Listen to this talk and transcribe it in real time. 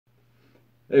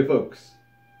Hey folks,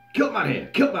 Kilt-Man here,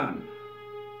 Kilt-Man,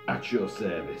 at your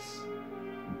service.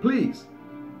 And please,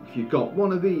 if you've got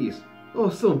one of these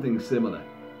or something similar,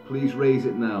 please raise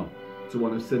it now to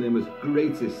one of cinema's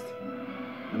greatest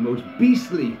and most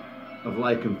beastly of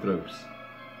lycanthropes,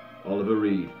 Oliver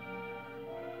Reed.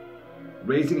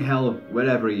 Raising hell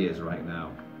wherever he is right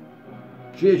now.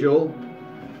 Cheers, y'all.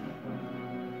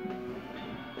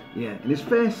 Yeah, in his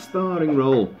first starring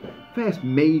role, first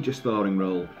major starring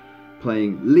role,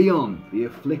 playing Leon, the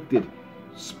afflicted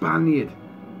Spaniard,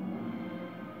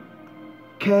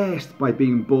 cursed by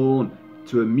being born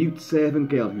to a mute servant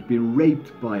girl who's been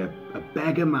raped by a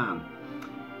beggar man,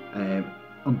 and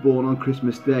born on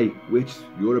Christmas Day, which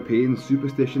European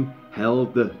superstition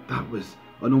held that was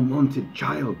an unwanted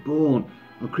child born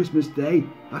on Christmas Day.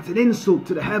 That's an insult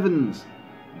to the heavens.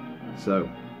 So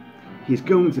he's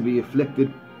going to be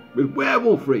afflicted with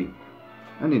werewolfery,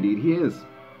 and indeed he is,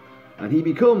 and he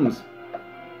becomes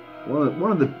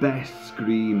one of the best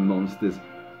screen monsters.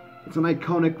 It's an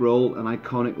iconic role, an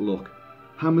iconic look.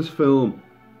 Hammer's film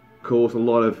caused a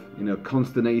lot of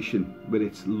consternation with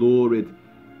its lurid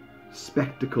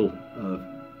spectacle of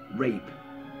rape,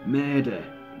 murder,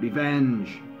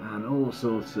 revenge, and all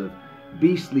sorts of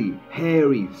beastly,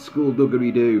 hairy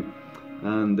skullduggery-doo.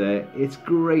 And it's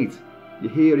great.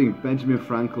 You're hearing Benjamin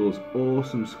Frankel's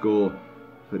awesome score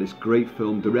for this great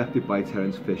film, directed by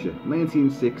Terence Fisher,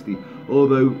 1960.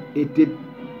 Although it did,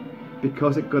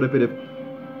 because it got a bit of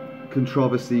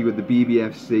controversy with the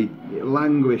BBFC, it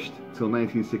languished till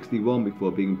 1961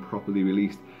 before being properly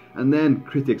released, and then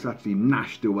critics actually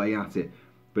gnashed away at it,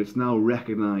 but it's now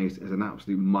recognised as an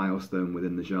absolute milestone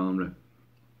within the genre.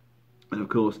 And of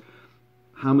course,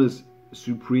 Hammer's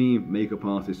supreme makeup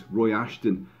artist Roy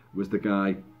Ashton was the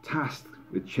guy tasked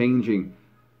with changing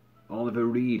Oliver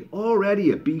Reed,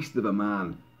 already a beast of a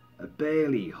man, a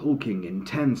burly, hulking,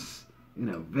 intense,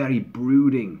 very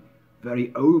brooding,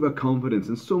 very overconfident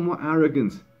and somewhat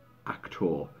arrogant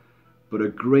actor, but a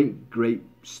great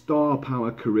star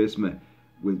power charisma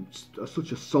with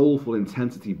such a soulful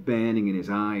intensity burning in his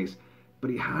eyes. But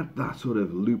he had that sort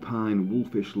of lupine,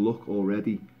 wolfish look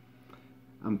already.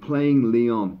 And playing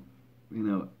Leon,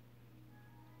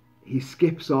 he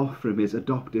skips off from his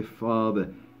adoptive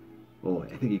father, or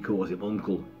I think he calls him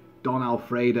Uncle, Don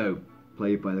Alfredo,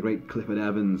 played by the great Clifford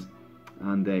Evans,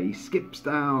 and he skips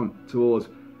down towards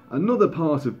another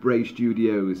part of Bray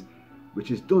Studios,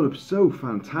 which is done up so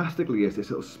fantastically as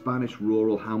this little Spanish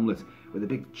rural hamlet with a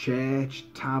big church,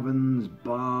 taverns,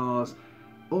 bars,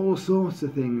 all sorts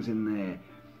of things in there.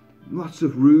 Lots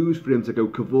of ruse for him to go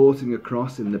cavorting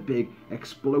across in the big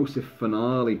explosive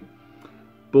finale.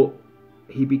 But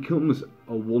he becomes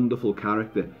a wonderful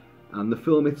character, and the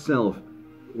film itself,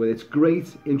 with its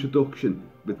great introduction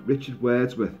with Richard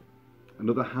Wordsworth,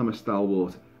 another Hammer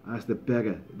stalwart, as the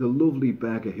beggar, the lovely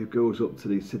beggar who goes up to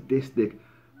the sadistic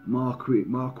Marquis,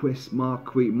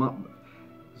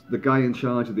 the guy in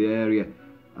charge of the area,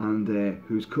 and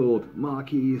who's called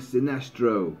Marquis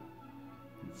Sinestro,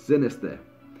 Sinister,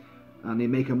 and they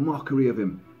make a mockery of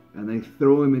him, and they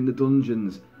throw him in the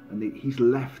dungeons, and he's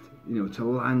left, to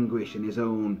languish in his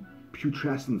own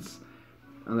putrescence,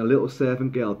 and a little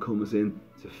servant girl comes in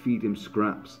to feed him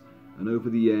scraps, and over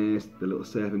the years, the little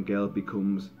servant girl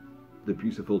becomes the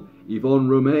beautiful Yvonne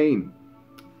Romaine,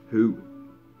 who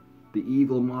the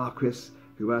evil Marquis,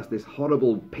 who has this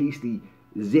horrible pasty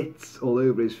zits all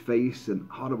over his face and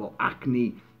horrible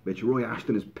acne, which Roy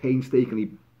Ashton has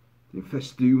painstakingly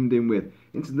festooned him with.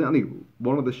 Incidentally,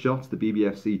 one of the shots the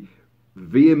BBFC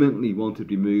vehemently wanted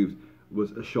removed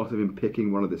was a shot of him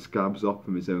picking one of the scabs off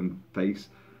from his own face.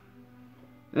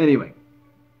 Anyway,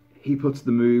 he puts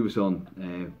the moves on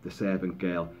the servant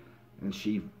girl, and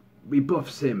she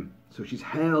rebuffs him, so she's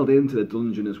hurled into the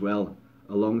dungeon as well,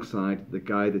 alongside the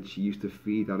guy that she used to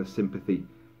feed out of sympathy.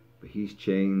 But he's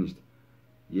changed.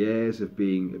 Years of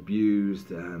being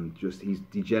abused, and he's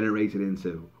degenerated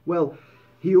into, well,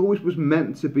 he always was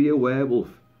meant to be a werewolf,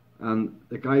 and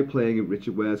the guy playing it,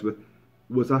 Richard Wordsworth,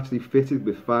 was actually fitted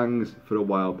with fangs for a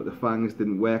while, but the fangs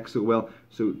didn't work so well,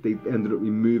 so they ended up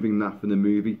removing that from the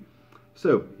movie.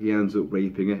 So he ends up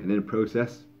raping her, and in the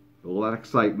process, all that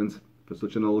excitement for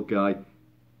such an old guy,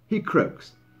 he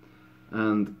croaks,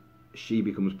 and she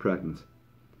becomes pregnant.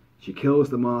 She kills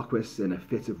the Marquis in a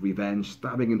fit of revenge,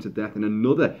 stabbing him to death in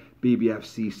another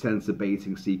BBFC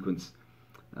censor-baiting sequence.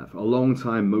 For a long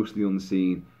time, mostly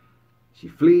unseen. She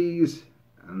flees,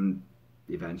 and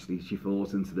eventually she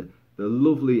falls into the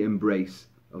lovely embrace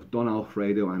of Don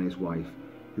Alfredo and his wife,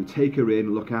 who take her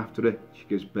in, look after her. She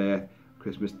gives birth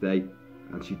Christmas Day,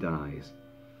 and she dies.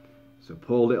 So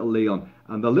poor little Leon,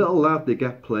 and the little lad they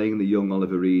get playing the young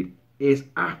Oliver Reed is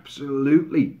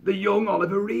absolutely the young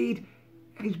Oliver Reed.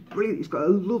 And he's brilliant. He's got a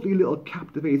lovely little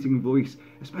captivating voice,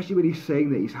 especially when he's saying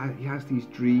that he has these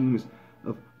dreams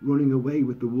of running away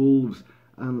with the wolves.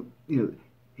 And, you know,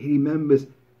 he remembers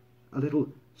a little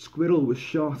squirrel was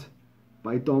shot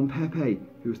by Don Pepe,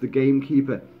 who was the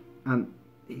gamekeeper, and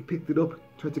he picked it up,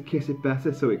 tried to kiss it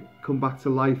better so it come back to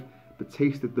life, but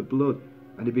tasted the blood,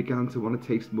 and he began to want to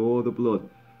taste more of the blood.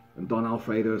 And Don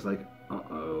Alfredo's like,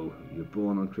 uh-oh, you're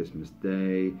born on Christmas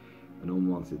Day, an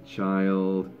unwanted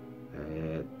child.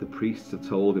 The priests have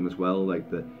told him as well,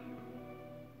 like, the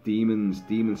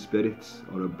demon spirits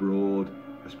are abroad,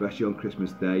 especially on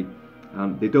Christmas Day,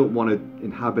 and they don't want to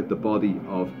inhabit the body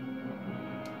of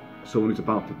someone who's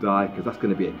about to die, because that's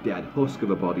going to be a dead husk of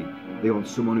a body. They want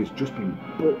someone who's just been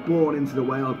born into the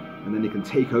world, and then they can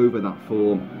take over that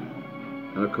form.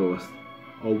 And of course,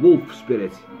 a wolf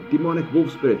spirit, a demonic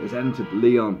wolf spirit, has entered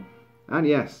Leon, and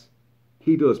yes,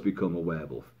 he does become a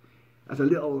werewolf. As a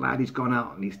little lad, he's gone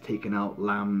out and he's taken out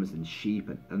lambs and sheep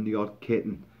and the odd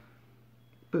kitten.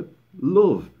 But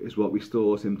love is what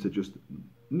restores him to just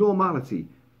normality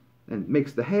and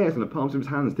makes the hairs on the palms of his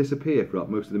hands disappear throughout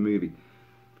most of the movie.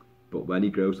 But when he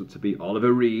grows up to be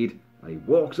Oliver Reed and he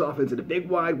walks off into the big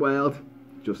wide world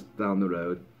just down the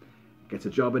road, gets a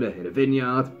job in a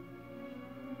vineyard,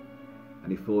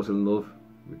 and he falls in love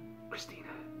with Christina,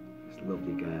 this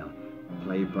lovely girl,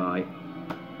 played by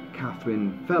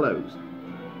Catherine Fellows.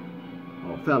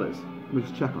 Or Fellas, let me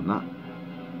just check on that.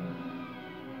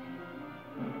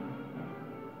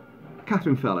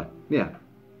 Catherine Feller, yeah,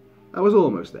 I was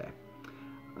almost there.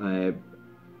 And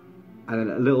then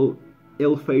a little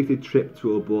ill-fated trip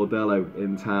to a bordello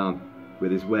in town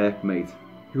with his workmate,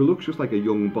 who looks just like a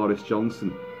young Boris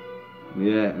Johnson.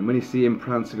 Yeah, and when you see him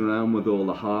prancing around with all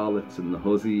the harlots and the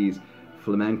hussies,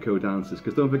 flamenco dancers,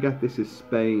 because don't forget this is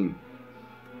Spain,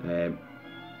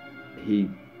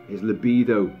 his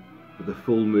libido with the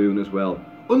full moon as well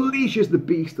unleashes the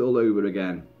beast all over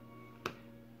again.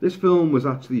 This film was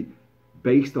actually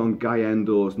based on Guy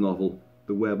Endor's novel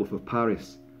The Werewolf of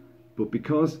Paris, but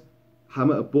because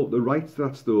Hammer had bought the rights to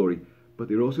that story, but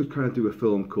they were also trying to do a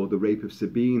film called The Rape of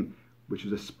Sabine, which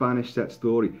was a Spanish set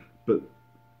story, but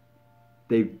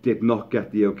they did not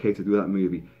get the okay to do that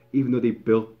movie, even though they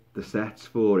built the sets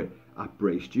for it at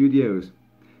Bray Studios.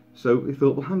 So they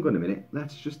thought, well, hang on a minute,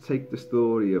 let's just take the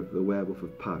story of The Werewolf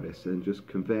of Paris and just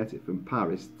convert it from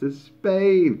Paris to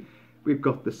Spain. We've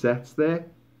got the sets there,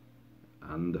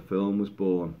 and the film was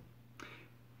born.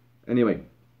 Anyway,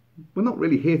 we're not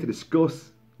really here to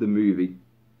discuss the movie,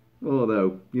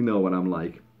 although you know what I'm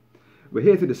like. We're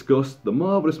here to discuss the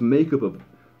marvellous makeup of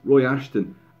Roy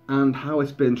Ashton and how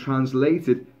it's been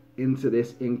translated into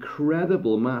this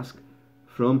incredible mask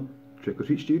from Trick or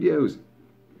Treat Studios.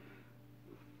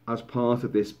 As part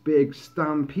of this big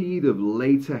stampede of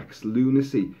latex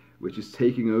lunacy which is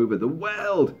taking over the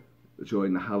world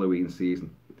during the Halloween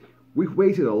season. We've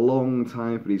waited a long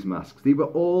time for these masks. They were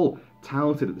all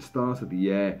touted at the start of the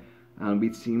year, and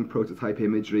we'd seen prototype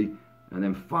imagery, and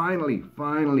then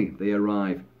finally they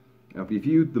arrive. I've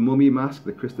reviewed the Mummy mask,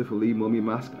 the Christopher Lee Mummy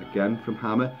mask, again from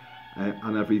Hammer,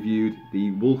 and I've reviewed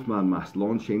the Wolfman mask,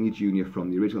 Lon Chaney Jr. from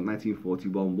the original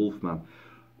 1941 Wolfman.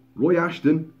 Roy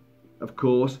Ashton, of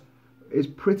course, is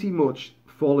pretty much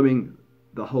following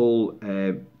the whole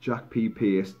Jack P.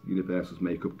 Pierce, Universal's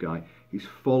makeup guy. He's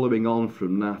following on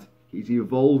from that. He's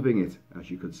evolving it, as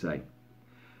you could say.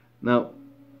 Now,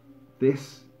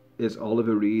 this is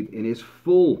Oliver Reed in his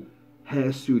full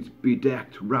hirsute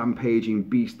bedecked rampaging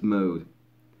beast mode.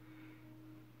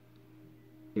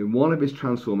 In one of his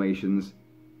transformations,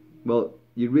 well,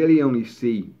 you really only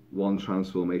see one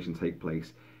transformation take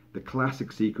place. The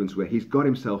classic sequence where he's got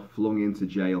himself flung into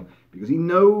jail because he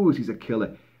knows he's a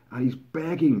killer and he's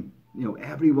begging, you know,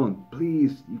 everyone,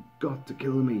 please, you've got to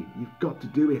kill me, you've got to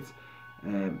do it.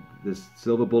 There's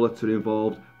silver bullets are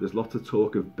involved. There's lots of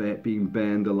talk of being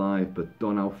burned alive, but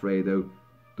Don Alfredo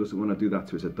doesn't want to do that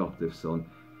to his adoptive son.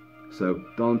 So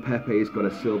Don Pepe's got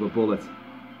a silver bullet.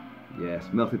 Yes,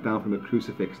 melted down from a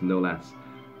crucifix, no less.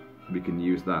 We can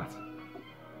use that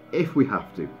if we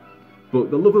have to. But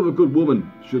the love of a good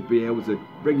woman should be able to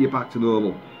bring you back to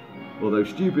normal. Although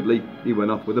stupidly, he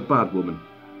went off with a bad woman,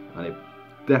 and it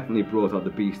definitely brought out the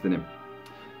beast in him.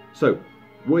 So,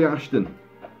 Roy Ashton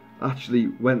actually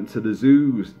went to the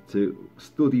zoos to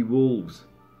study wolves.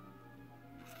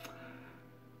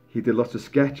 He did lots of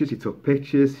sketches, he took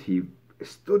pictures, he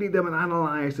studied them and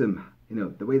analysed them. You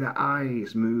know, the way their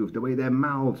eyes moved, the way their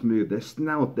mouths moved, their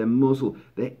snout, their muzzle,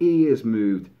 their ears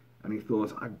moved. And he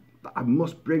thought, I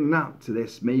must bring that to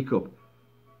this makeup.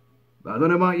 But I don't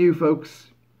know about you folks,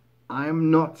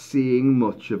 I'm not seeing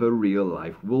much of a real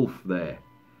life wolf there.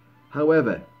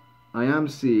 However, I am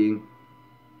seeing,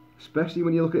 especially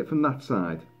when you look at it from that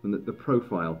side, from the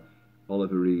profile,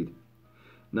 Oliver Reed.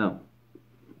 Now,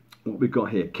 what we've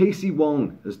got here, Casey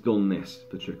Wong has done this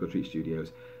for Trick or Treat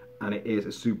Studios, and it is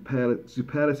a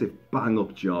superlative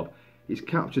bang-up job. He's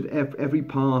captured every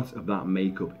part of that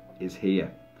makeup is here,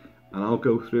 and I'll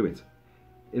go through it.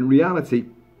 In reality,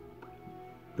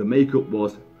 the makeup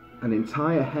was an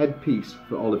entire headpiece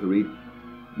for Oliver Reed,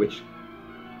 which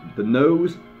the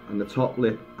nose and the top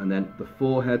lip, and then the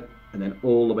forehead, and then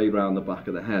all the way around the back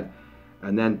of the head,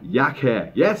 and then yak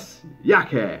hair. Yes, yak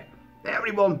hair.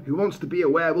 Everyone who wants to be a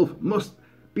werewolf must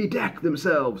bedeck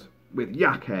themselves with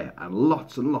yak hair, and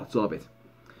lots of it.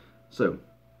 So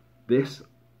this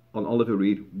on Oliver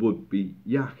Reed would be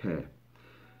yak hair.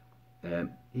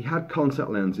 He had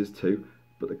contact lenses too,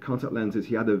 but the contact lenses,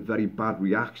 he had a very bad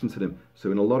reaction to them.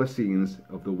 So in a lot of scenes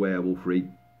of the werewolfery,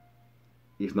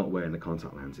 he's not wearing the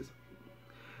contact lenses.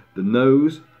 The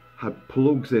nose had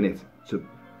plugs in it, so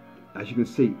as you can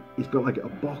see, he's got like a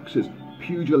boxer's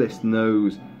pugilist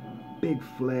nose, big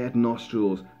flared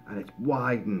nostrils, and it's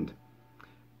widened.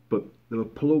 But there were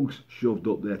plugs shoved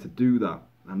up there to do that,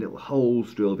 and little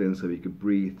holes drilled in so he could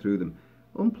breathe through them.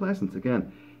 Unpleasant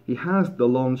again. He has the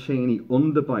Lon Chaney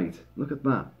underbite, look at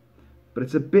that. But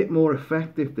it's a bit more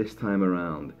effective this time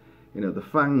around. You know, the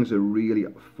fangs are really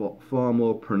far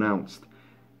more pronounced.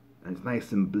 And it's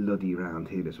nice and bloody around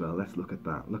here as well. Let's look at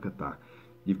that, look at that.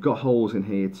 You've got holes in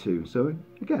here too. So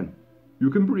again, you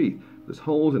can breathe. There's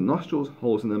holes in nostrils,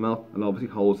 holes in the mouth, and obviously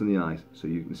holes in the eyes, so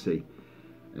you can see.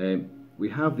 We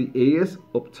have the ears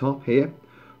up top here,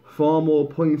 far more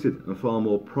pointed and far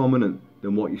more prominent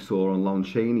than what you saw on Lon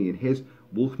Chaney in his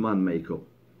Wolfman makeup.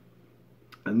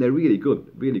 And they're really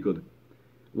good, really good.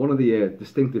 One of the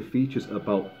distinctive features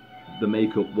about the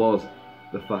makeup was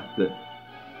the fact that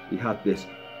he had this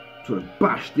sort of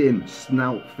bashed in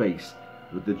snout face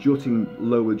with the jutting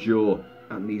lower jaw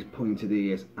and these pointed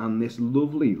ears and this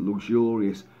lovely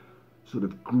luxurious sort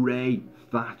of grey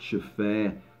thatch of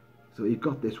fur. So you've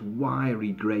got this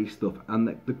wiry grey stuff, and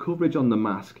the coverage on the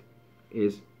mask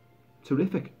is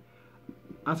terrific.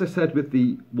 As I said with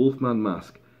the Wolfman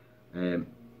mask,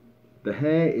 the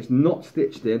hair is not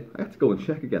stitched in. I have to go and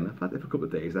check again. I've had it for a couple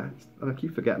of days and I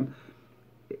keep forgetting.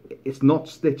 It's not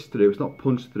stitched through, it's not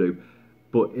punched through,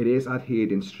 but it is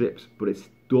adhered in strips, but it's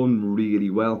done really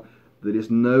well. There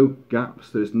is no gaps,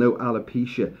 there's no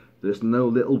alopecia, there's no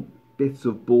little bits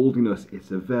of baldiness. It's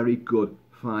a very good,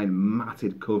 fine,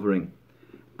 matted covering.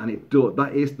 And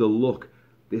that is the look,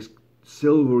 this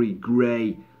silvery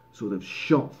grey sort of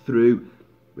shot through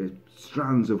with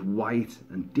strands of white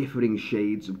and differing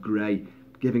shades of grey,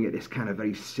 giving it this kind of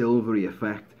very silvery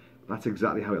effect. That's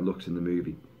exactly how it looks in the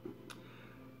movie.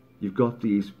 You've got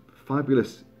these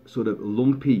fabulous sort of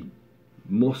lumpy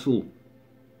muscle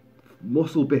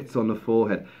bits on the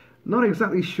forehead. Not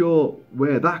exactly sure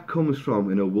where that comes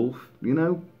from in a wolf, you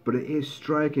know, but it is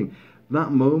striking.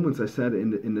 That moment I said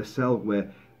in the cell where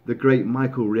the great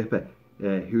Michael Ripper,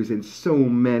 who's in so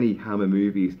many Hammer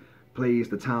movies, plays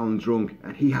the town drunk,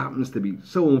 and he happens to be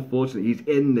so unfortunate he's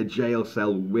in the jail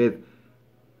cell with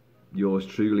yours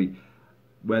truly,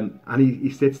 and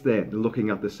he sits there looking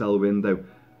at the cell window,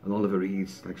 and Oliver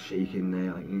Reed's like shaking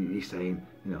there, like he's saying,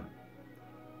 you know,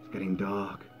 it's getting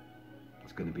dark,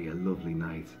 it's going to be a lovely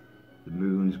night, the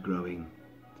moon's growing,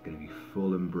 it's going to be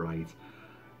full and bright,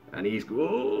 and he's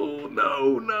oh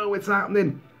no, it's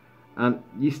happening. And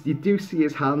you do see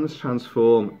his hands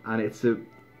transform, and it's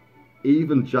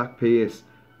even Jack Pierce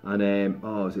and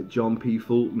is it John P.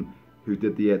 Fulton who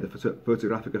did the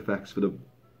photographic effects for the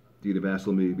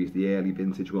Universal movies, the early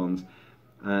vintage ones.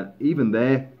 Even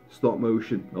their stop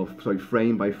motion,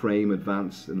 frame by frame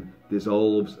advance and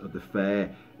dissolves of the fur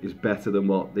is better than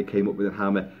what they came up with in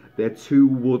Hammer. They're two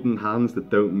wooden hands that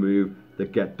don't move,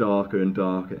 that get darker and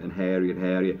darker and hairier and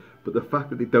hairier. But the fact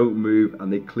that they don't move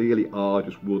and they clearly are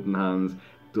just wooden hands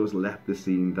does let the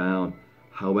scene down.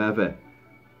 However,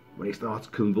 when he starts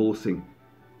convulsing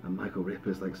and Michael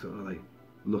Ripper's like sort of like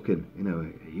looking, you know,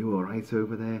 are you alright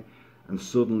over there? And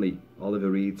suddenly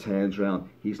Oliver Reed turns around.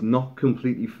 He's not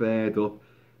completely faired up,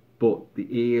 but the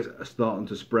ears are starting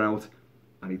to sprout,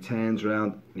 and he turns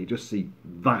around and you just see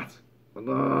that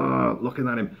looking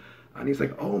at him, and he's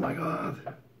like, oh my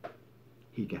god.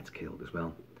 He gets killed as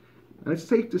well. And it's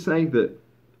safe to say that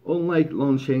unlike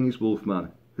Lon Chaney's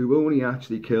Wolfman, who only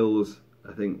actually kills,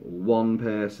 I think, one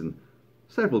person,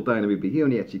 several die in the movie, he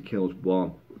only actually kills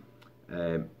one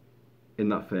in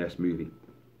that first movie.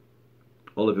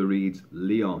 Oliver Reed's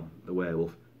Leon, the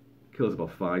werewolf, kills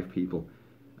about 5 people,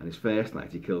 and his first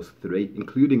night he kills 3,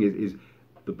 including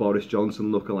the Boris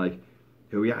Johnson lookalike,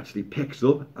 who he actually picks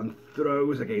up and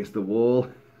throws against the wall.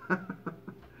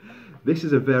 This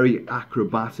is a very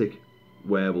acrobatic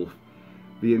werewolf.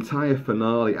 The entire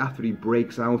finale, after he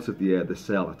breaks out of the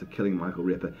cell after killing Michael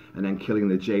Ripper and then killing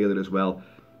the jailer as well,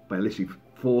 by literally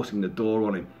forcing the door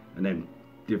on him and then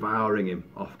devouring him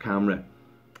off camera,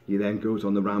 he then goes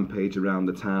on the rampage around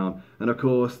the town. And of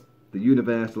course, the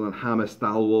Universal and Hammer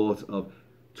stalwart of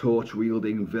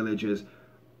torch-wielding villagers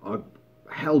are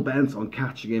hell-bent on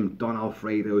catching him. Don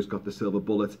Alfredo's got the silver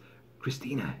bullet.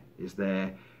 Christina is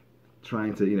there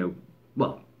trying to, you know,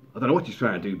 well, I don't know what she's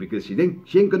trying to do, because she ain't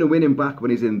going to win him back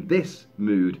when he's in this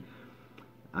mood.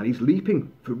 And he's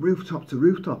leaping from rooftop to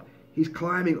rooftop. He's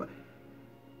climbing.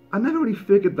 I never really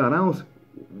figured that out.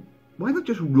 Why not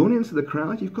just run into the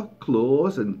crowd? You've got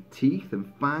claws and teeth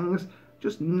and fangs.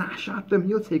 Just gnash at them.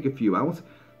 You'll take a few out.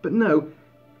 But no.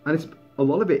 And a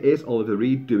lot of it is Oliver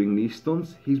Reed doing these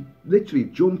stunts. He's literally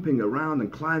jumping around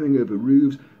and climbing over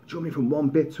roofs, jumping from one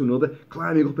bit to another,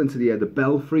 climbing up into the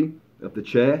belfry of the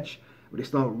church, where they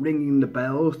start ringing the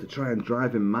bells to try and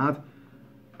drive him mad.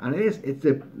 And it's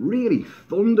a really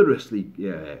thunderously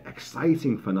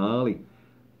exciting finale.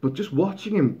 But just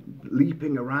watching him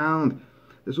leaping around.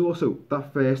 There's also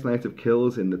that first night of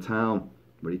kills in the town,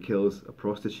 where he kills a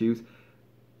prostitute,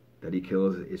 then he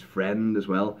kills his friend as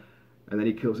well, and then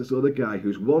he kills this other guy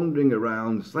who's wandering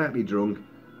around, slightly drunk,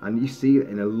 and you see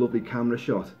in a lovely camera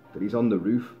shot that he's on the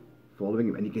roof, following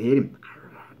him, and you can hear him.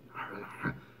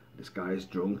 This guy's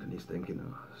drunk, and he's thinking,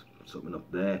 oh, there's something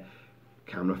up there.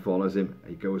 Camera follows him,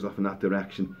 and he goes off in that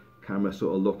direction. Camera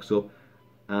sort of looks up,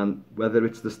 and whether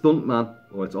it's the stuntman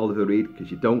or it's Oliver Reed,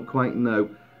 because you don't quite know,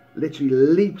 literally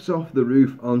leaps off the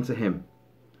roof onto him,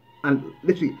 and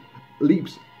literally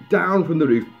leaps down from the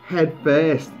roof head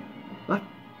first.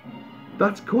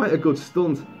 That's quite a good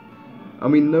stunt.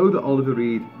 And we know that Oliver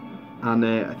Reed and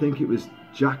I think it was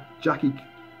Jackie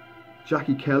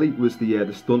Kelly was the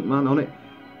stuntman on it,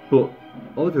 but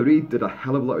Oliver Reed did a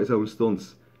hell of a lot of his own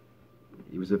stunts.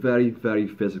 He was a very, very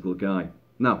physical guy.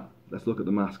 Now, let's look at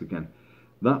the mask again.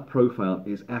 That profile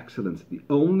is excellent. The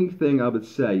only thing I would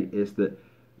say is that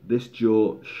this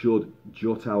jaw should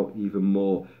jut out even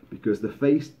more, because the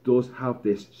face does have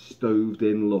this stoved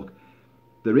in look.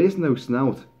 There is no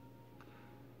snout.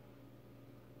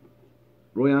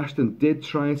 Roy Ashton did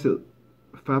try to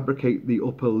fabricate the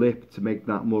upper lip to make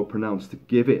that more pronounced, to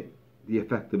give it the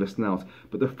effect of a snout,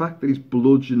 but the fact that he's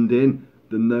bludgeoned in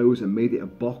the nose and made it a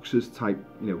boxer's type,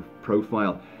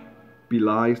 profile,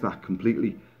 belies that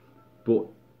completely. But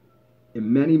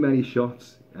in many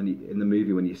shots, and in the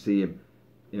movie when you see him,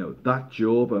 that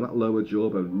jawbone, that lower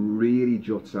jawbone really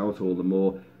juts out all the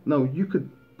more. Now, you could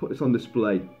put this on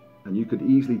display, and you could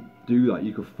easily do that.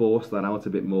 You could force that out a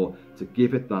bit more to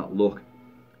give it that look.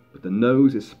 But the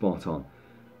nose is spot on.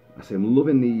 I say I'm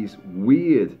loving these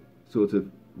weird sort of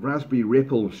raspberry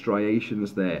ripple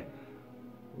striations there.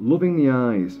 Loving the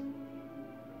eyes.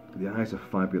 The eyes are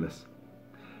fabulous.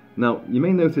 Now, you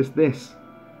may notice this.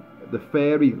 The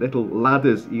fairy little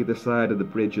ladders either side of the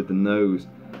bridge of the nose.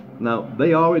 Now,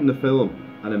 they are in the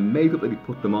film, and I made up that he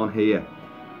put them on here.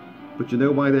 But you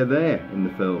know why they're there in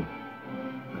the film?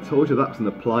 I told you that's an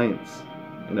appliance.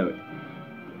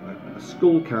 A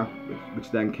skull cap,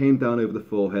 which then came down over the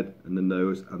forehead and the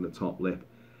nose and the top lip.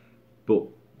 But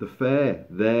the fur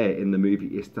there in the movie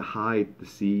is to hide the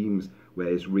seams where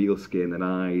his real skin and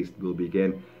eyes will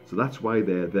begin. So that's why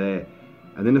they're there.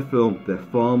 And in the film, they're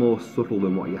far more subtle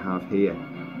than what you have here.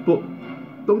 But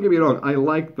don't get me wrong, I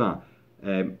like that.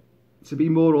 To be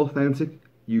more authentic,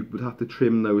 you would have to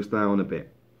trim those down a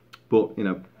bit. But,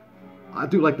 I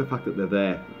do like the fact that they're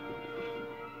there.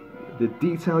 The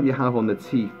detail you have on the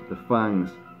teeth, the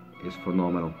fangs, is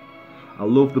phenomenal. I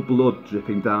love the blood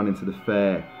dripping down into the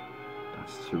fur.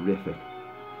 That's terrific.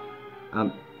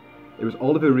 And it was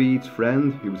Oliver Reed's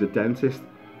friend, who was a dentist,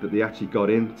 that they actually got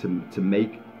in to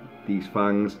make these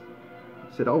fangs.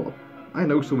 He said, oh, I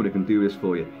know someone who can do this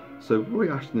for you. So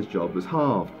Roy Ashton's job was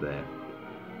halved there.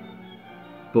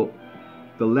 But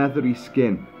the leathery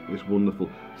skin is wonderful.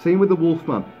 Same with the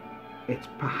Wolfman. It's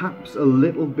perhaps a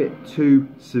little bit too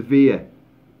severe.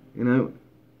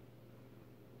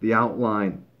 The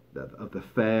outline of the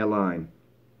fair line.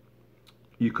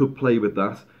 You could play with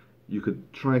that. You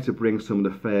could try to bring some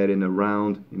of the fair in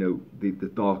around,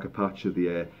 the darker patch of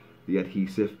the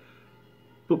adhesive.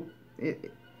 But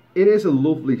it is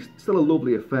still a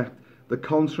lovely effect. The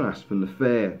contrast from the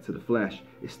fur to the flesh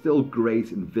is still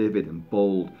great and vivid and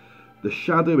bold. The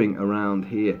shadowing around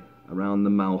here, around the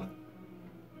mouth,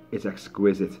 is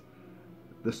exquisite.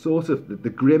 The sort of the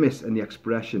grimace and the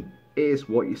expression is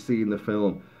what you see in the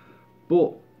film.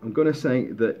 But I'm going to say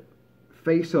that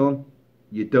face on,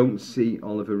 you don't see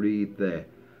Oliver Reed there.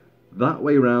 That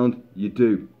way round, you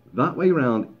do. That way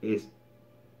round is,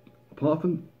 apart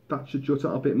from that should jut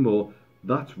out a bit more,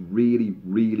 that's really,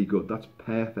 really good. That's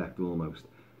perfect almost.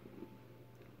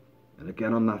 And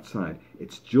again on that side,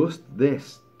 it's just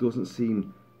this doesn't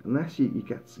seem, unless you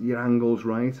get your angles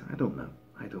right, I don't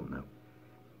know.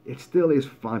 It still is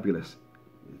fabulous.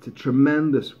 It's a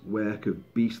tremendous work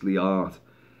of beastly art.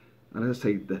 And as I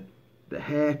say, the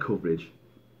hair coverage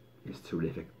is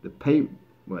terrific. The paint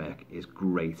work is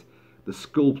great. The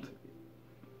sculpt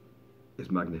is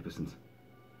magnificent.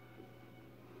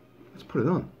 Let's put it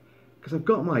on, because I've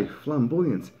got my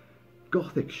flamboyant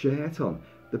gothic shirt on.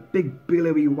 The big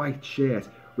billowy white shirt,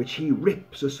 which he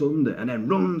rips asunder and then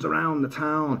runs around the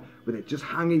town with it just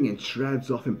hanging in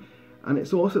shreds off him. And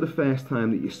it's also the first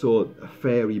time that you saw a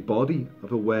furry body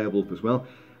of a werewolf as well.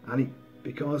 And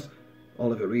because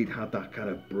Oliver Reed had that kind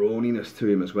of brawniness to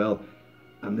him as well,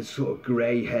 and this sort of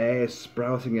grey hair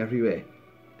sprouting everywhere,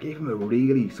 gave him a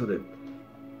really sort of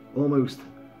almost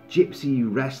gypsy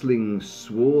wrestling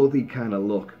swarthy kind of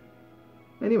look.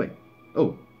 Anyway,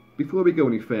 before we go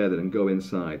any further and go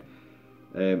inside,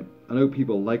 I know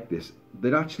people like this.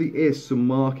 There actually is some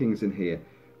markings in here.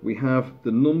 We have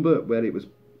the number where it was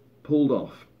pulled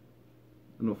off,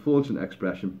 an unfortunate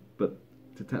expression, but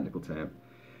it's a technical term,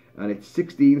 and it's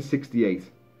 1668.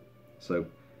 So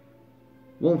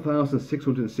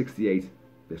 1668,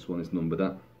 this one is numbered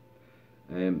at.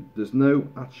 There's no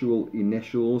actual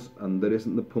initials, and there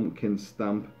isn't the pumpkin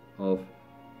stamp of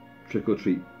trick or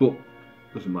treat, but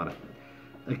doesn't matter.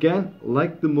 Again,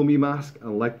 like the mummy mask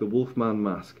and like the Wolfman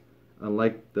mask and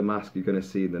like the mask you're going to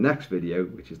see in the next video,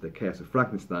 which is the Curse of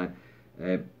Frankenstein,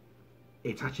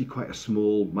 it's actually quite a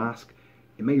small mask.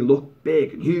 It may look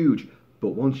big and huge, but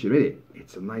once you're in it,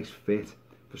 it's a nice fit.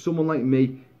 For someone like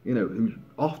me, you know, who's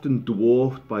often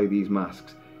dwarfed by these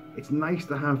masks, it's nice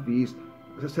to have these.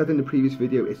 As I said in the previous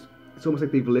video, it's almost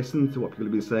like they've listened to what people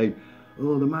have been saying.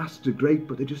 Oh, the masks are great,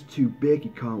 but they're just too big,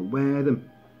 you can't wear them.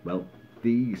 Well,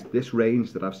 this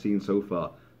range that I've seen so far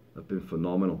have been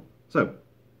phenomenal. So,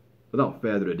 without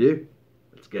further ado,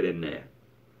 let's get in there.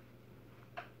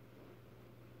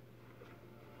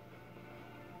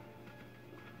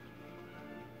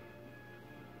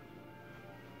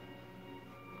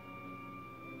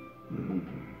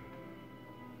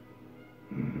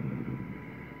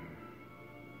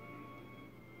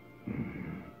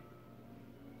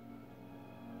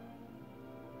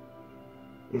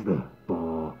 Is the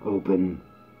bar open?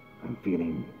 I'm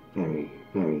feeling very,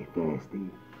 very thirsty.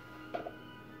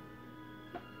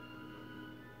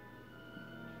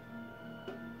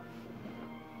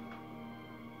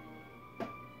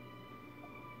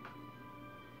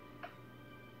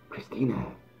 Christina,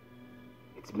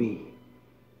 it's me.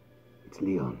 It's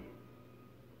Leon.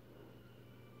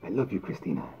 I love you,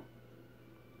 Christina.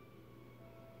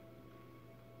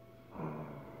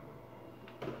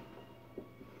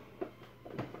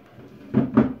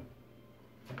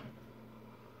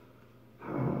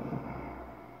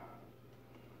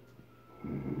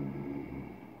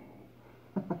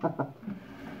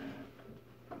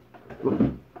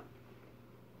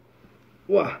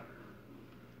 Wow.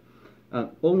 And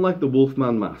unlike the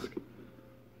Wolfman mask,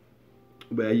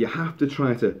 where you have to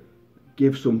try to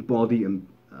give some body and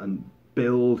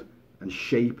build and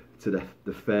shape to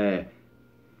the fur,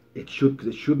 it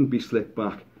shouldn't be slicked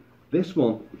back. This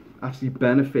one actually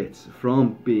benefits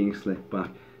from being slicked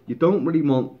back. You don't really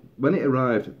want, when it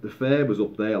arrived, the fur was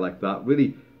up there like that,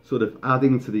 really sort of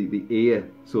adding to the ear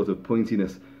sort of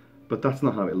pointiness, but that's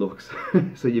not how it looks.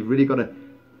 So you've really got to,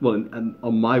 well, and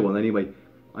on my one anyway,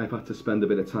 I've had to spend a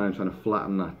bit of time trying to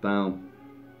flatten that down.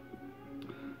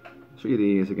 Show you the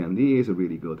ears again. The ears are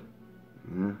really good.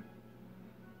 Yeah.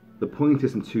 The point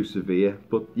isn't too severe,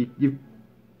 but you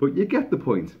get the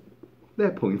point.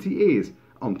 They're pointy ears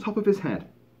on top of his head.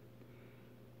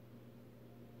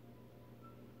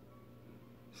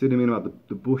 See what I mean about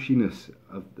the bushiness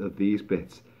of these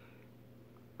bits?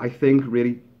 I think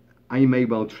really I may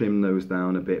well trim those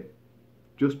down a bit,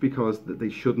 just because they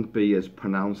shouldn't be as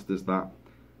pronounced as that.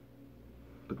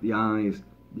 But the eyes,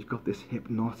 you've got this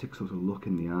hypnotic sort of look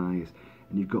in the eyes,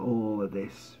 and you've got all of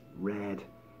this red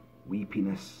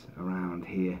weepiness around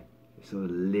here, this sort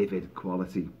of livid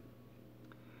quality.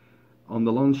 On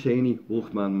the Lon Chaney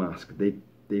Wolfman mask,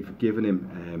 they've given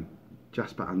him,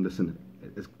 Jasper Anderson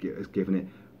has given it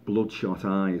bloodshot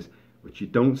eyes, which you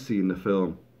don't see in the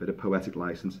film. Bit of poetic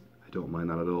license, I don't mind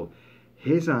that at all.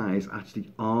 His eyes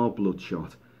actually are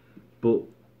bloodshot, but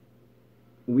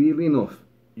weirdly enough,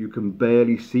 you can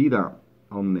barely see that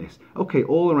on this. Okay,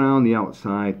 all around the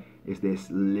outside is this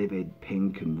livid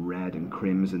pink and red and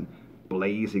crimson,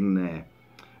 blazing there,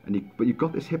 but you've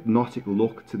got this hypnotic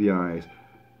look to the eyes,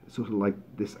 sort of like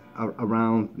this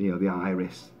around, you know, the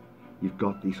iris. You've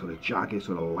got these sort of jagged,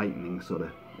 sort of lightning sort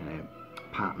of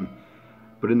pattern.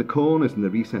 But in the corners and the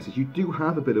recesses, you do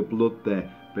have a bit of blood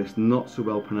there, but it's not so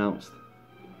well pronounced.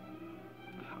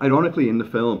 Ironically, in the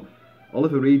film,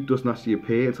 Oliver Reed doesn't actually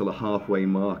appear until the halfway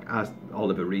mark as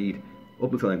Oliver Reed.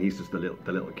 Up until then, he's just the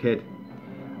little kid.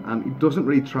 And he doesn't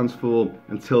really transform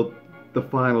until the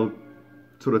final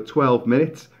sort of 12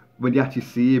 minutes when you actually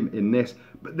see him in this.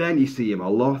 But then you see him a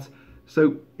lot.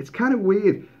 So it's kind of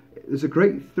weird. There's a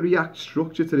great 3-act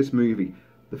structure to this movie.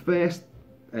 The first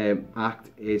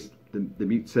act is the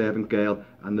mute servant girl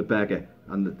and the beggar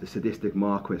and the sadistic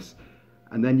marquis.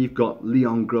 And then you've got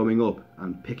Leon growing up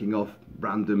and picking off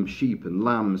random sheep and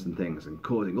lambs and things and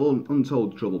causing all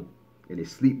untold trouble in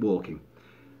his sleepwalking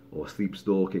or sleep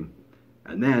stalking.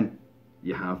 And then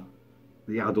you have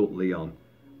the adult Leon.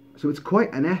 So it's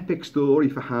quite an epic story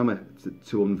for Hammer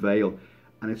to unveil,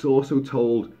 and it's also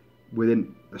told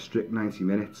within a strict 90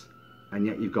 minutes. And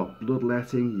yet you've got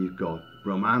bloodletting, you've got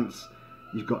romance,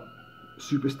 you've got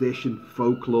superstition,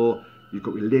 folklore, you've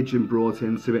got religion brought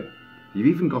into it. You've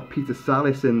even got Peter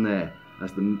Sallis in there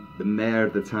as the mayor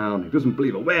of the town, who doesn't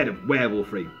believe a word of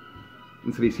werewolfery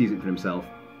until he sees it for himself.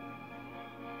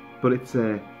 But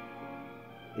it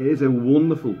is a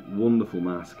wonderful, wonderful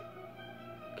mask.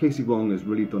 Casey Wong has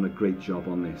really done a great job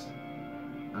on this.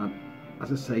 And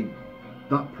as I say,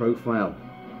 that profile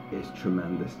is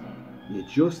tremendous. You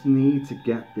just need to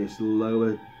get this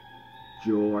lower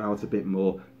jaw out a bit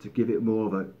more to give it more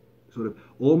of a sort of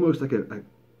almost like a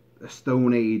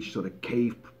Stone Age sort of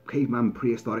caveman,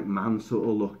 prehistoric man sort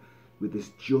of look with this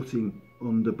jutting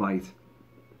underbite.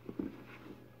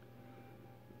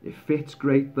 It fits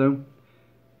great though.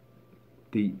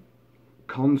 The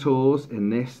contours in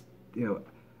this, you know,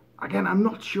 again, I'm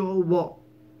not sure what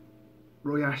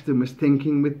Roy Ashton was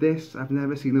thinking with this. I've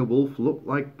never seen a wolf look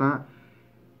like that.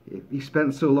 He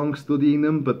spent so long studying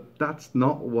them, but that's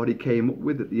not what he came up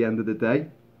with at the end of the day.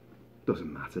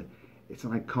 Doesn't matter. It's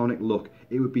an iconic look.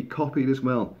 It would be copied as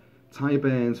well. Ty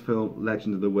Burns' film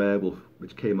Legend of the Werewolf,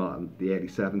 which came out in the early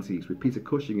 70s with Peter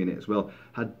Cushing in it as well,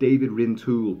 had David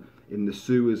Rintoul in the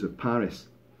sewers of Paris.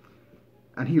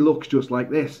 And he looks just like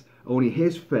this, only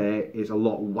his fur is a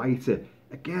lot whiter.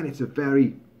 Again, it's a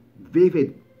very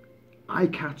vivid,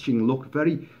 eye-catching look,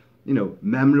 very, you know,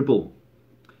 memorable.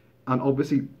 And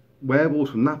obviously,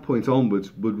 werewolves from that point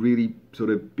onwards would really sort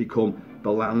of become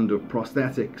the land of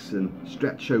prosthetics and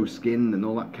stretch show skin and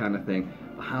all that kind of thing.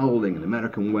 The Howling and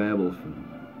American Werewolf and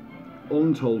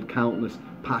untold countless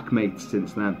pack mates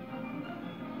since then.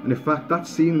 And in fact, that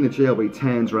scene in the jail where he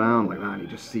turns around like that and you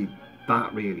just see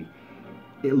that really,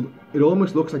 it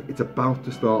almost looks like it's about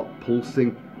to start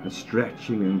pulsing and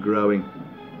stretching and growing.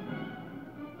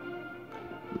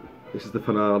 This is the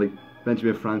finale.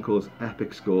 Benjamin Frankel's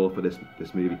epic score for this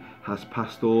movie has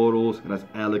pastorals, it has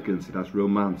elegance, it has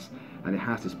romance, and it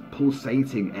has this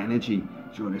pulsating energy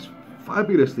during this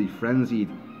fabulously frenzied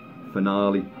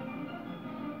finale.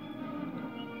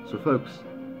 So folks,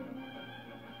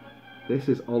 this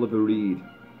is Oliver Reed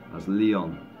as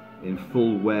Leon in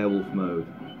full werewolf mode.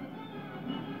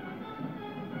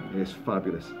 It is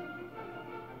fabulous.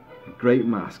 A great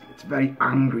mask. It's very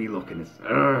angry looking.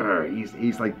 It's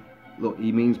he's like, look,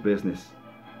 he means business.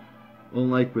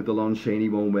 Unlike with the Lon Chaney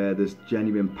one where there's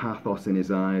genuine pathos in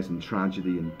his eyes and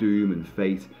tragedy and doom and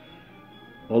fate,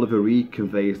 Oliver Reed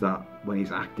conveys that when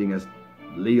he's acting as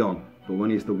Leon, but when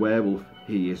he's the werewolf,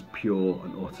 he is pure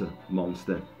and utter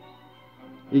monster.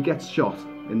 He gets shot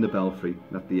in the belfry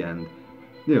at the end.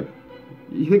 You know,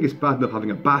 you think it's bad enough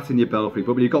having a bat in your belfry,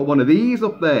 but when you've got one of these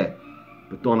up there.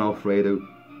 But Don Alfredo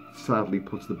sadly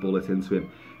puts the bullet into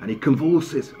him, and he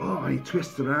convulses. Oh, and he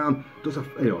twists around, does a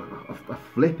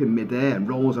flip in midair, and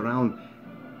rolls around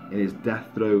in his death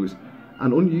throes.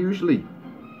 And unusually,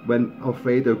 when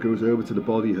Alfredo goes over to the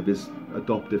body of his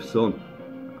adoptive son,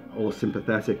 all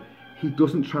sympathetic, he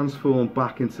doesn't transform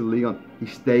back into Leon. He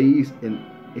stays in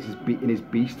his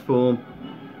beast form.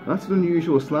 That's an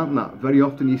unusual slant. That very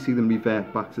often you see them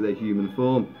revert back to their human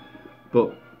form,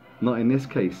 but not in this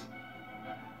case.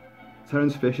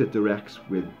 Terence Fisher directs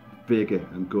with vigour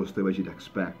and gusto as you'd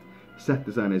expect. Set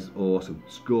design is awesome,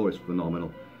 score is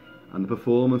phenomenal, and the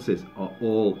performances are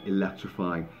all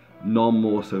electrifying, none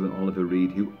more so than Oliver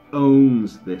Reed, who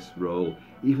owns this role,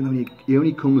 even though he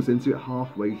only comes into it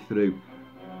halfway through.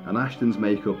 And Ashton's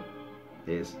makeup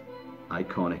is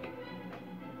iconic.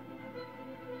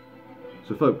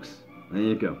 So folks, there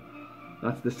you go.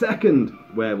 That's the second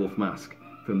werewolf mask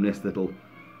from this little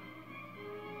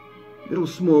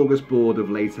smorgasbord of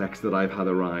latex that I've had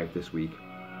arrived this week.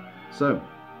 So,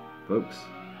 folks,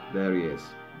 there he is.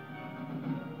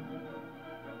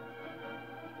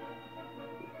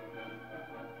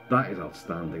 That is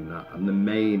outstanding, that, and the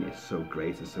mane is so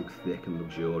great and so thick and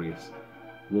luxurious.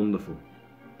 Wonderful.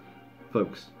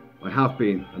 Folks, I have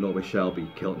been, and always shall be,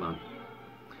 Kilt-Man.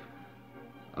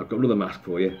 I've got another mask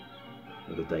for you,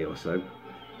 another day or so.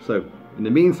 So, in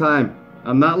the meantime,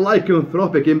 and that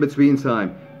lycanthropic in-between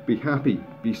time, be happy,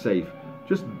 be safe,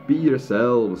 just be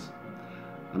yourselves.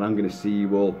 And I'm going to see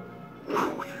you all